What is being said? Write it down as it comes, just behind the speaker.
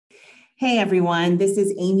Hey everyone, this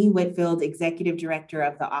is Amy Whitfield, Executive Director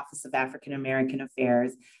of the Office of African American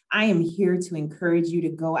Affairs. I am here to encourage you to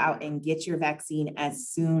go out and get your vaccine as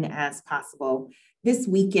soon as possible. This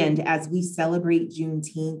weekend, as we celebrate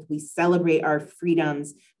Juneteenth, we celebrate our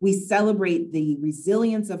freedoms, we celebrate the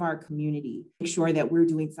resilience of our community, make sure that we're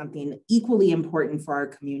doing something equally important for our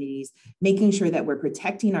communities, making sure that we're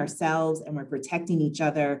protecting ourselves and we're protecting each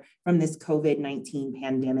other from this COVID-19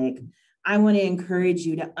 pandemic. I want to encourage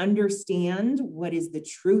you to understand what is the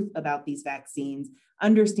truth about these vaccines,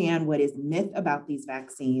 understand what is myth about these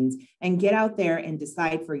vaccines, and get out there and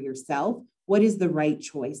decide for yourself what is the right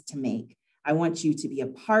choice to make. I want you to be a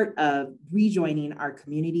part of rejoining our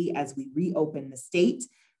community as we reopen the state.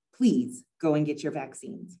 Please go and get your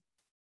vaccines.